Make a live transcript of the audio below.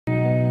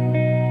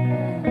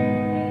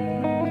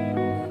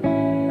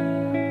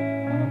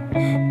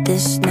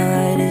This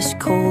night is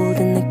cold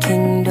in the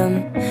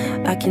kingdom.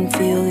 I can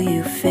feel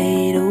you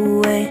fade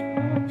away.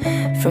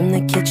 From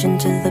the kitchen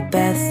to the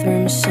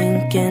bathroom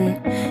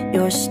sinking,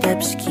 your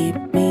steps keep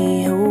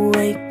me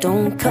awake.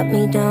 Don't cut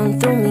me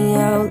down, throw me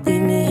out,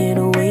 leave me here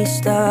to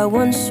waste. I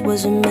once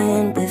was a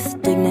man with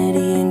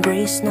dignity and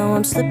grace. Now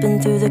I'm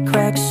slipping through the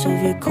cracks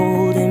of your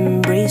cold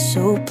embrace.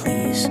 So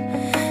please,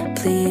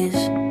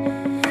 please,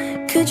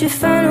 could you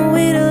find a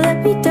way to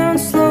let me down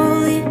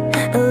slowly?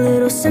 A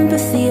little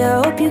sympathy,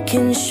 I hope you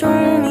can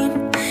show me.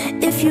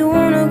 If you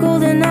wanna go,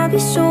 then I'll be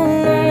so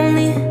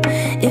lonely.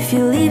 If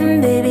you're leaving,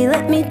 baby,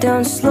 let me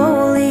down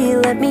slowly.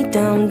 Let me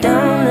down,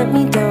 down, let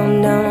me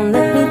down, down,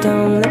 let me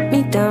down, let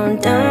me down,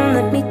 down,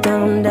 let me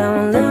down,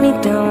 down, let me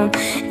down.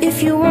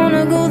 If you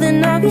wanna go,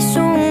 then I'll be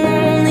so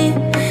lonely.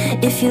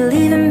 If you're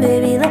leaving,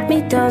 baby, let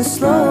me down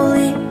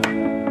slowly.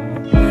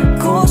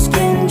 Cold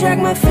skin, drag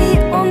my feet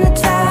on the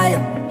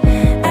tile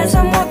as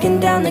I'm walking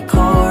down the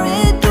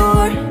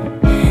corridor.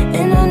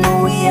 And I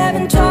know we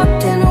haven't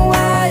talked in a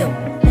while,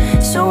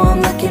 so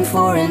I'm looking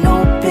for an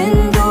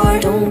open door.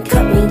 Don't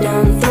cut me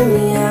down, throw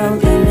me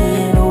out, leave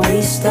me in a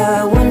waste.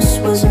 I once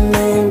was a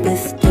man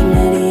with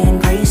dignity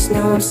and grace.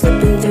 Now I'm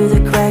slipping through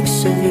the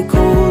cracks of your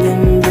cold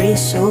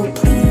embrace. So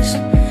please,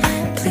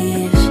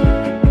 please,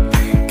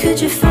 could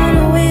you find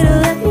a way to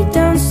let me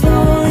down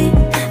slowly?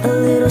 A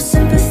little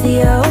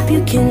sympathy, I hope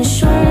you can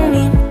show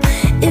me.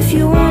 If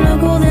you wanna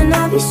go, then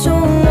I'll be so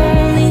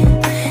lonely.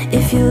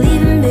 If you're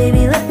leaving,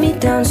 baby, let me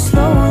down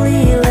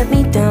slowly. Let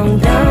me down,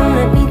 down,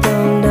 let me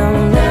down,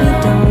 down, let me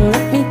down,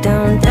 let me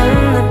down,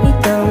 down, let me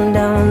down,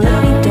 down,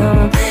 let me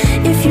down.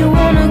 If you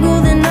wanna go,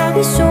 then I'll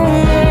be so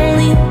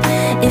lonely.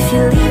 If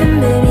you're leaving,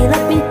 baby,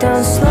 let me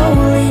down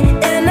slowly.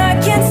 And I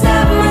can't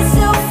stop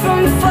myself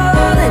from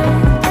falling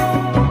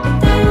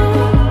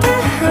down.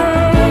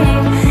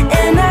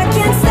 And I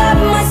can't stop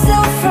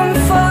myself from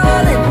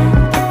falling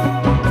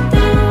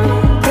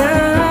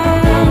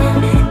down.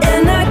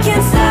 And I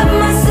can't stop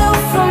myself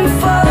from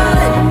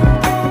falling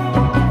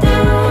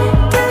down.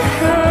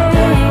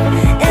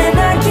 And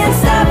I can't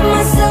stop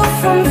myself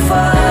from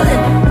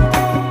falling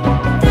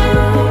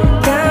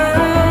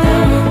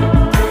down.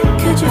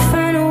 Could you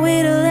find a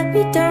way to let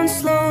me down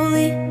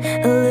slowly?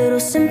 A little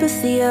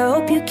sympathy, I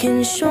hope you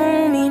can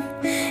show me.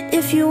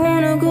 If you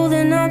wanna go,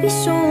 then I'll be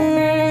so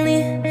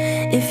lonely.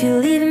 If you're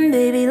leaving,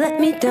 baby, let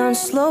me down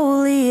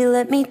slowly.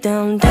 Let me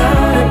down, down,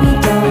 let me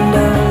down,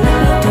 down, let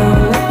me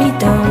down, let me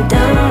down,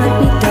 down, let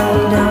me down,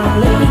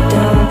 down, let me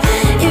down.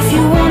 If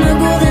you wanna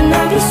go, then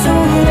I'll be so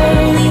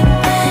lonely.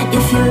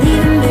 If you're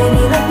leaving,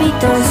 baby, let me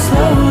down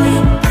slowly.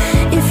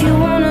 If you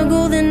wanna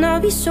go, then I'll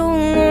be so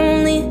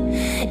lonely.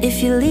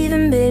 If you're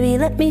leaving, baby,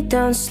 let me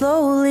down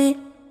slowly.